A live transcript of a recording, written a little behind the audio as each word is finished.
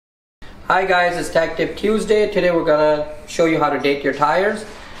Hi guys, it's Tech Tip Tuesday. Today we're gonna show you how to date your tires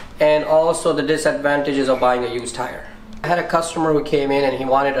and also the disadvantages of buying a used tire. I had a customer who came in and he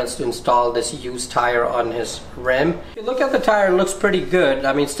wanted us to install this used tire on his rim. If you look at the tire, it looks pretty good.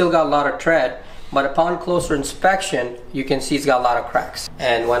 I mean, it's still got a lot of tread, but upon closer inspection, you can see it's got a lot of cracks.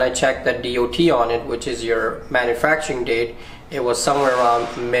 And when I checked the DOT on it, which is your manufacturing date, it was somewhere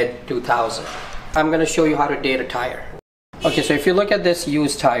around mid-2000. I'm gonna show you how to date a tire. Okay, so if you look at this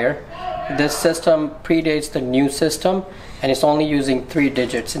used tire, this system predates the new system and it's only using 3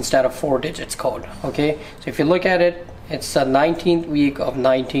 digits instead of 4 digits code. Okay, so if you look at it, it's the 19th week of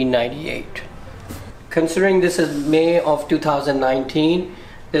 1998. Considering this is May of 2019,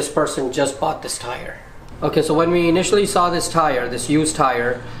 this person just bought this tire. Okay, so when we initially saw this tire, this used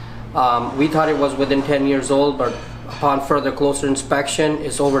tire, we thought it was within 10 years old, but upon further closer inspection,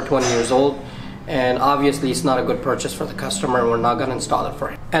 it's over 20 years old. And obviously it's not a good purchase for the customer, and we're not going to install it for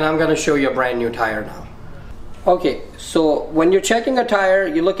him. And I'm going to show you a brand new tire now. Okay, so when you're checking a tire,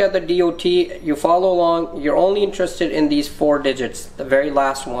 you look at the DOT, you follow along, you're only interested in these 4 digits, the very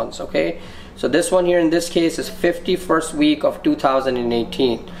last ones, okay? So this one here in this case is 51st week of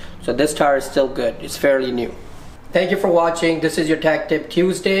 2018. So this tire is still good, it's fairly new. Thank you for watching. This is your Tech Tip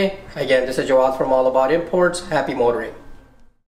Tuesday. Again, this is Jawad from All About Imports. Happy motoring.